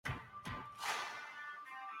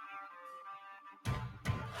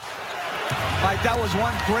right, that was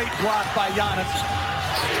one great block by Giannis.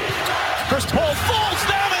 Chris Paul falls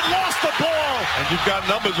down and lost the ball. And you've got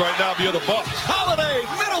numbers right now via the Bucks. Holiday,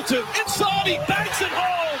 Middleton, inside, he banks it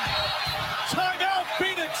home. Timeout,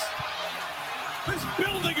 Phoenix. This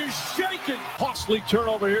building is shaking. Costly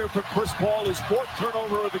turnover here for Chris Paul, his fourth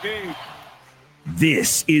turnover of the game.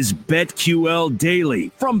 This is BetQL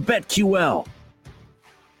Daily from BetQL.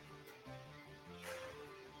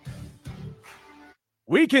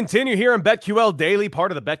 We continue here on BetQL Daily,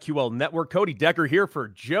 part of the BetQL Network. Cody Decker here for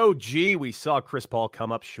Joe G. We saw Chris Paul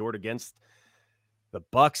come up short against the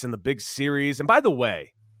Bucks in the big series. And by the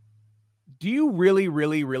way, do you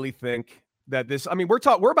really think that this, I mean,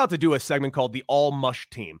 we're about to do a segment called the All Mush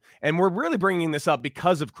Team, and we're really bringing this up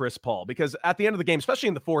because of Chris Paul, because at the end of the game, especially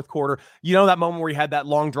in the fourth quarter, you know, that moment where he had that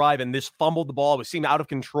long drive and this fumbled the ball, it seemed out of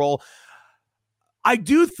control. I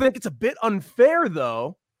do think it's a bit unfair,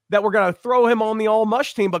 though, that we're going to throw him on the All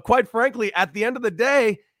Mush Team, but quite frankly, at the end of the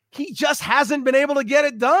day, he just hasn't been able to get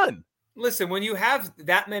it done. Listen, when you have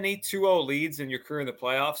that many 2-0 leads in your career in the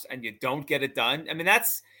playoffs and you don't get it done, I mean,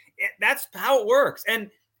 that's how it works.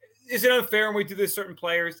 And is it unfair when we do this to certain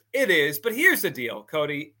players? It is. But here's the deal,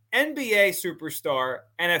 Cody. NBA superstar,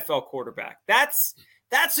 NFL quarterback. That's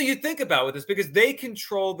what you think about with this, because they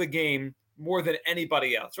control the game more than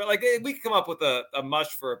anybody else, right? Like, we can come up with a mush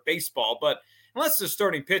for baseball, but unless it's a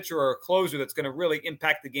starting pitcher or a closer that's going to really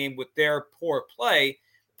impact the game with their poor play,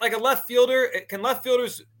 like a left fielder, can left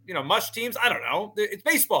fielders, mush teams? I don't know. It's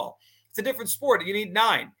baseball. It's a different sport. You need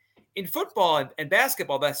 9. In football and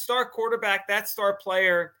basketball, that star quarterback, that star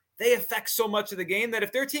player, they affect so much of the game that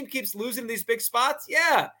if their team keeps losing these big spots,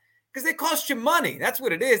 yeah, because they cost you money. That's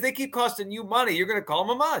what it is. They keep costing you money. You're going to call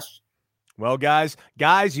them a mush. Well, guys,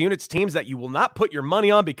 units, teams that you will not put your money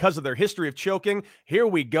on because of their history of choking. Here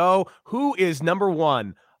we go. Who is number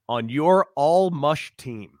 1 on your All Mush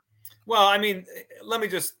Team? Well, I mean,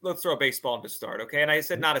 let's throw baseball in to start, okay? And I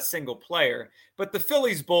said not a single player, but the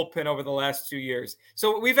Phillies bullpen over the last 2 years.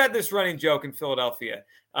 So we've had this running joke in Philadelphia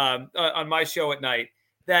on my show at night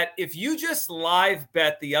that if you just live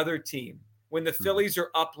bet the other team when the Phillies are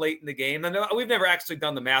up late in the game, and we've never actually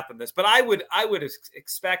done the math on this, but I would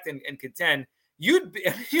expect and contend you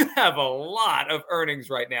have a lot of earnings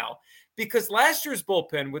right now, because last year's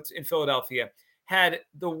bullpen in Philadelphia had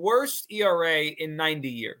the worst ERA in 90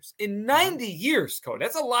 years. In 90 years, Cody,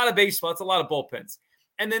 that's a lot of baseball. That's a lot of bullpens.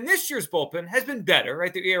 And then this year's bullpen has been better,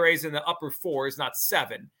 right? The ERA is in the upper 4s, not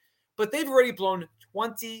 7. But they've already blown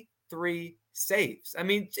 23 saves. I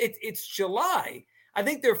mean, it's July. I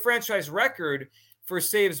think their franchise record for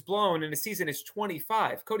saves blown in a season is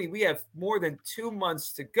 25. Cody, we have more than 2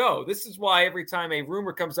 months to go. This is why every time a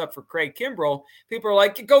rumor comes up for Craig Kimbrell, people are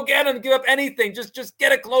like, go get him, give up anything. Just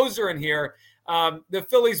get a closer in here. The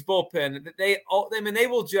Phillies bullpen, they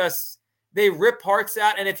rip hearts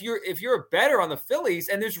out. And if you're a better on the Phillies,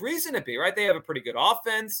 and there's reason to be, right? They have a pretty good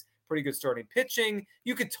offense, pretty good starting pitching.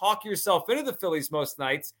 You could talk yourself into the Phillies most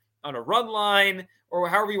nights on a run line or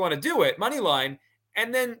however you want to do it, money line.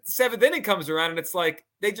 And then 7th inning comes around and it's like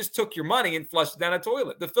they just took your money and flushed it down a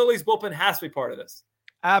toilet. The Phillies bullpen has to be part of this.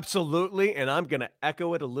 Absolutely. And I'm going to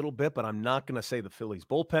echo it a little bit, but I'm not going to say the Phillies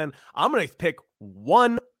bullpen. I'm going to pick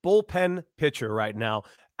one bullpen pitcher right now.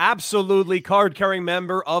 Absolutely card-carrying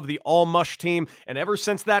member of the All Mush Team. And ever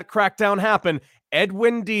since that crackdown happened,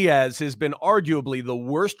 Edwin Diaz has been arguably the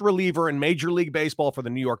worst reliever in Major League Baseball for the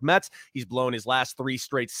New York Mets. He's blown his last 3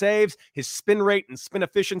 straight saves. His spin rate and spin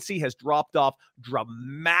efficiency has dropped off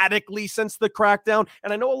dramatically since the crackdown.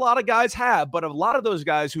 And I know a lot of guys have, but a lot of those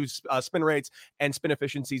guys whose spin rates and spin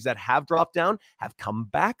efficiencies that have dropped down have come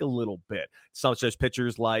back a little bit. Such as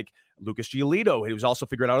pitchers like Lucas Giolito, who's also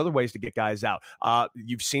figured out other ways to get guys out.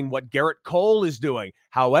 You've seen what Garrett Cole is doing.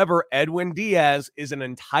 However, Edwin Diaz is an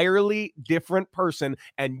entirely different person,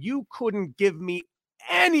 and you couldn't give me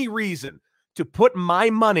any reason to put my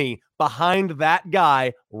money behind that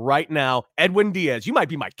guy right now. Edwin Diaz, you might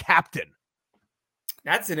be my captain.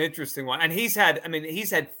 That's an interesting one. And he's had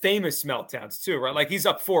famous meltdowns too, right? Like he's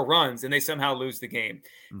up 4 runs and they somehow lose the game.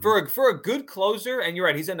 Mm-hmm. For a good closer, and you're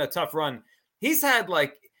right, he's in a tough run. He's had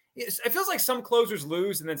it feels like some closers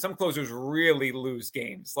lose and then some closers really lose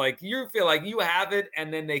games. Like you feel like you have it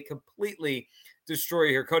and then they completely destroy you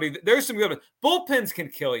here. Cody, there's some good ones. Bullpens can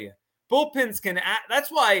kill you. Bullpens can.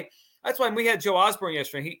 That's why when we had Joe Osborne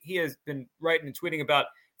yesterday, he has been writing and tweeting about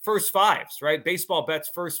first 5s, right? Baseball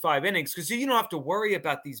bets first 5 innings, because you don't have to worry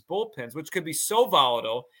about these bullpens, which could be so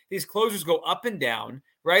volatile. These closers go up and down,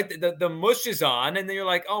 right? The mush is on, and then you're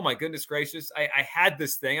like, oh my goodness gracious, I had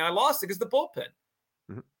this thing and I lost it because the bullpen.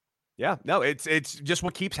 Mm-hmm. Yeah, no, it's just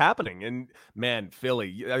what keeps happening. And man,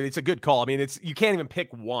 Philly, it's a good call. I mean, you can't even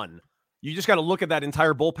pick one You just got to look at that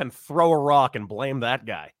entire bullpen, throw a rock, and blame that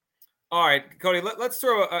guy. All right, Cody, let's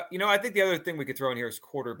throw I think the other thing we could throw in here is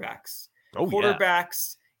quarterbacks.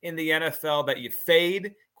 Quarterbacks in the NFL that you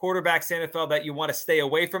fade, quarterbacks in the NFL that you want to stay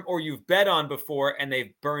away from or you've bet on before and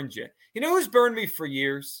they've burned you. You know who's burned me for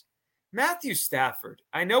years? Matthew Stafford.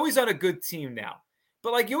 I know he's on a good team now,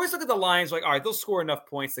 but like you always look at the Lions like, all right, they'll score enough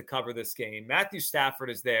points to cover this game. Matthew Stafford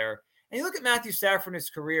is there. And you look at Matthew Stafford in his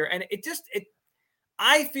career, and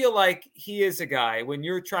I feel like he is a guy when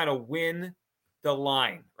you're trying to win the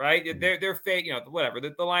line, right? They're fake, whatever.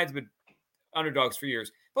 The Lions have been underdogs for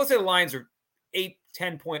years. But let's say the Lions are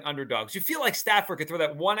 8-10 point underdogs. You feel like Stafford could throw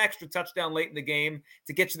that one extra touchdown late in the game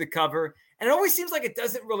to get you the cover. And it always seems like it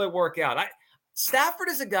doesn't really work out. Stafford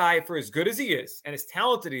is a guy, for as good as he is and as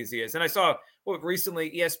talented as he is. And I saw recently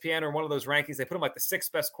ESPN or one of those rankings, they put him like the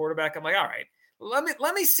 6th best quarterback. I'm like, all right,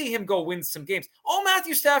 let me see him go win some games. All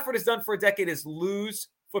Matthew Stafford has done for a decade is lose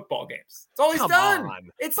football games. That's all he's done.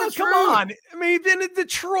 It's the truth. Come on. I mean, in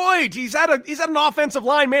Detroit, he's had an offensive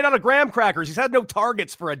line made out of graham crackers. He's had no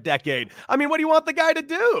targets for a decade. I mean, what do you want the guy to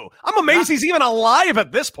do? I'm amazed he's even alive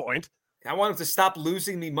at this point. I want him to stop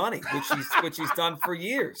losing me money, which he's done for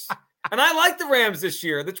years. And I like the Rams this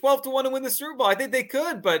year. The 12-1 to win the Super Bowl. I think they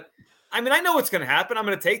could, but I mean, I know what's going to happen. I'm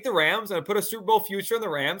going to take the Rams. I'm going to put a Super Bowl future on the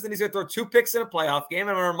Rams, and he's going to throw 2 picks in a playoff game.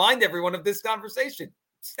 I'm going to remind everyone of this conversation.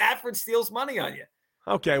 Stafford steals money on you.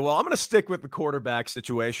 Okay, well, I'm going to stick with the quarterback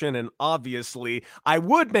situation, and obviously, I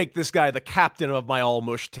would make this guy the captain of my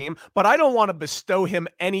all-mush team, but I don't want to bestow him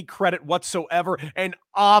any credit whatsoever, and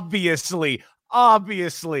obviously,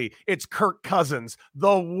 it's Kirk Cousins,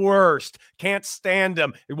 the worst. Can't stand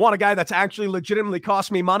him. You want a guy that's actually legitimately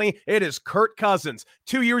cost me money? It is Kirk Cousins.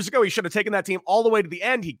 2 years ago, he should have taken that team all the way to the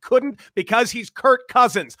end. He couldn't because he's Kirk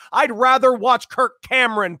Cousins. I'd rather watch Kirk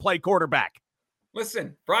Cameron play quarterback.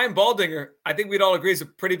 Listen, Brian Baldinger, I think we'd all agree is a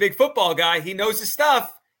pretty big football guy. He knows his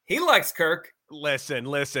stuff. He likes Kirk.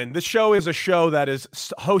 Listen. This show is a show that is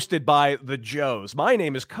hosted by the Joes. My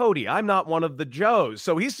name is Cody. I'm not one of the Joes.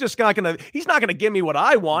 So he's not going to give me what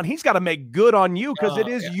I want. He's got to make good on you because it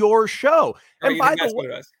is your show. And by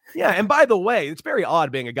the way, it's very odd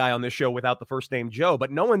being a guy on this show without the first name Joe,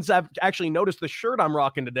 but no one's actually noticed the shirt I'm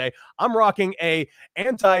rocking today. I'm rocking a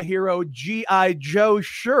anti-hero G.I. Joe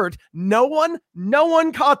shirt. No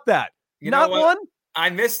one caught that. Not one. I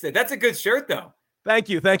missed it. That's a good shirt though. Thank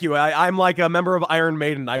you. I'm like a member of Iron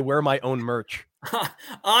Maiden. I wear my own merch.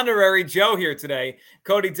 Honorary Joe here today,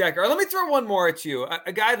 Cody Decker. Let me throw one more at you.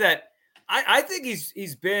 A guy that I think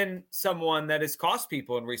he's been someone that has cost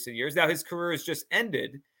people in recent years. Now his career has just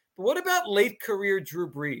ended. But what about late career Drew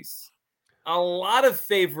Brees? A lot of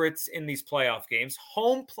favorites in these playoff games,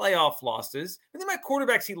 home playoff losses. I think my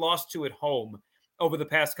quarterbacks he lost to at home over the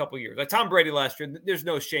past couple of years. Like Tom Brady last year, there's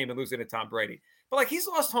no shame in losing to Tom Brady. But like he's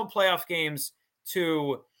lost home playoff games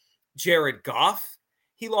to Jared Goff.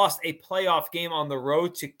 He lost a playoff game on the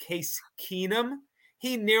road to Case Keenum.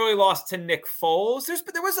 He nearly lost to Nick Foles.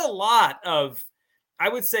 There was a lot of, I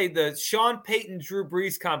would say, the Sean Payton, Drew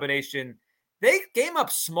Brees combination. They came up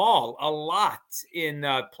small a lot in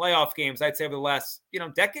playoff games, I'd say, over the last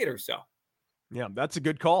decade or so. Yeah, that's a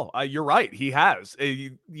good call. You're right. He has.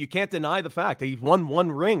 You can't deny the fact that he won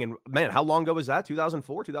one ring. And man, how long ago was that?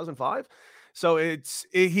 2004, 2005? So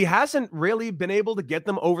he hasn't really been able to get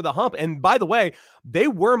them over the hump. And by the way, they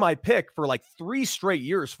were my pick for like 3 straight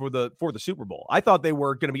years for the Super Bowl. I thought they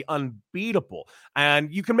were going to be unbeatable.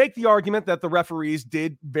 And you can make the argument that the referees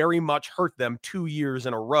did very much hurt them 2 years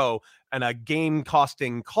in a row and a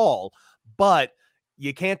game-costing call. But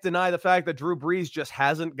you can't deny the fact that Drew Brees just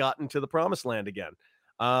hasn't gotten to the promised land again.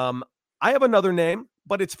 I have another name,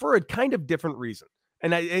 but it's for a kind of different reason.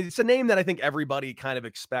 And it's a name that I think everybody kind of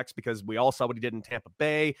expects because we all saw what he did in Tampa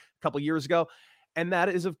Bay a couple of years ago. And that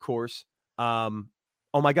is, of course, oh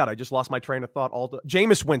my God, I just lost my train of thought.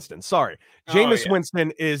 Jameis Winston. Sorry. Jameis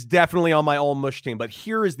Winston is definitely on my all-mush team, but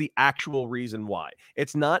here is the actual reason why.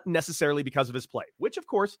 It's not necessarily because of his play, which, of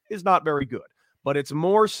course, is not very good. But it's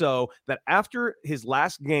more so that after his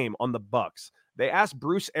last game on the Bucs, they asked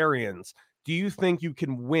Bruce Arians, do you think you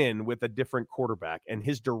can win with a different quarterback? And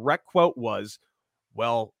his direct quote was,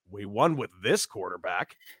 well, we won with this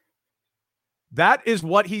quarterback. That is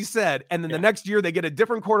what he said. And then the next year they get a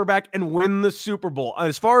different quarterback and win the Super Bowl.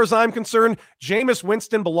 As far as I'm concerned, Jameis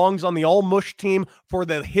Winston belongs on the all-mush team for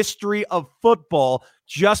the history of football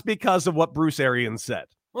just because of what Bruce Arians said.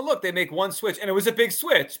 Well, look, they make one switch, and it was a big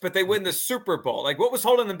switch, but they win the Super Bowl. Like, what was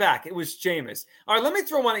holding them back? It was Jameis. All right, let me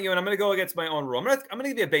throw one at you, and I'm going to go against my own rule. I'm going to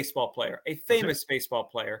give you a baseball player, a famous baseball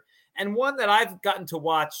player, and one that I've gotten to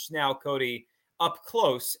watch now, Cody, up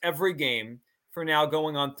close every game for now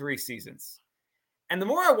going on 3 seasons. And the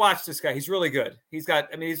more I watch this guy, he's really good. He's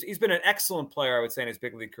been an excellent player, I would say, in his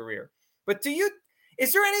big league career. But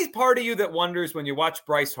is there any part of you that wonders when you watch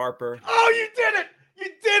Bryce Harper? Oh, you did it! You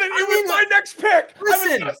did it! It was my next pick. Listen,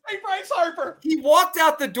 I was going to say Bryce Harper. He walked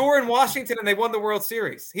out the door in Washington and they won the World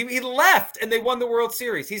Series. He left and they won the World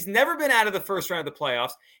Series. He's never been out of the first round of the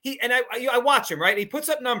playoffs. I watch him, right? He puts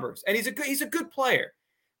up numbers and he's a good player.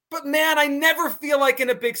 But man, I never feel like in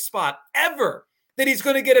a big spot ever that he's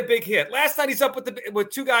going to get a big hit. Last night he's up with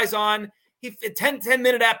two guys on. He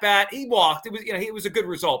 10-minute at bat. He walked. It was a good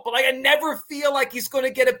result. But I never feel like he's going to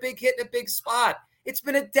get a big hit in a big spot. It's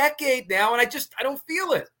been a decade now, and I don't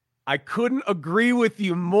feel it. I couldn't agree with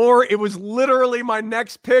you more. It was literally my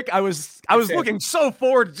next pick. I was looking so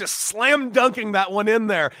forward to just slam dunking that one in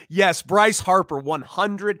there. Yes, Bryce Harper,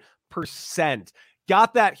 100%.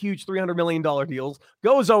 Got that huge $300 million deal,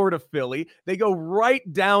 goes over to Philly. They go right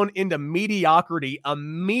down into mediocrity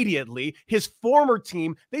immediately. His former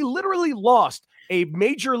team, they literally lost a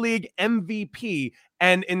major league MVP,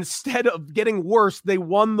 and instead of getting worse, they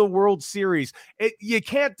won the World Series. You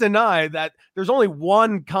can't deny that there's only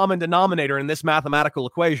one common denominator in this mathematical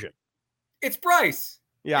equation. It's Bryce.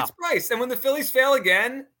 Yeah. It's Bryce. And when the Phillies fail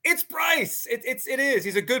again, it's Bryce. It is.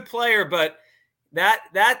 He's a good player, but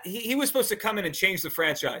he was supposed to come in and change the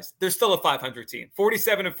franchise. There's still a 500 team,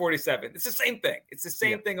 47-47. It's the same thing. It's the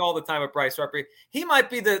same thing all the time with Bryce Harper. He might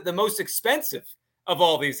be the most expensive of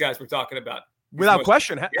all these guys we're talking about. Without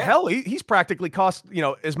question. Hell, he's practically cost,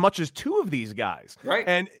 as much as two of these guys. Right.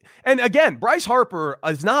 And again, Bryce Harper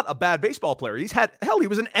is not a bad baseball player. He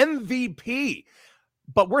was an MVP,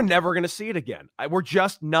 but we're never going to see it again. We're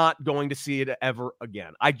just not going to see it ever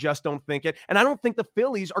again. I just don't think it. And I don't think the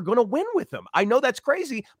Phillies are going to win with him. I know that's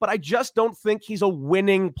crazy, but I just don't think he's a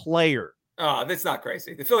winning player. Oh, that's not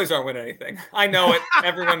crazy. The Phillies aren't winning anything. I know it.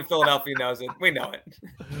 Everyone in Philadelphia knows it. We know it.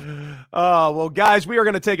 Well, guys, we are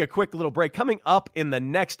going to take a quick little break. Coming up in the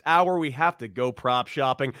next hour, we have to go prop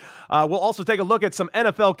shopping. We'll also take a look at some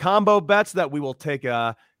NFL combo bets that we will take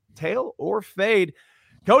a tail or fade.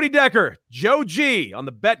 Cody Decker, Joe G on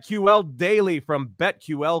the BetQL Daily from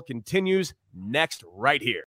BetQL continues next right here.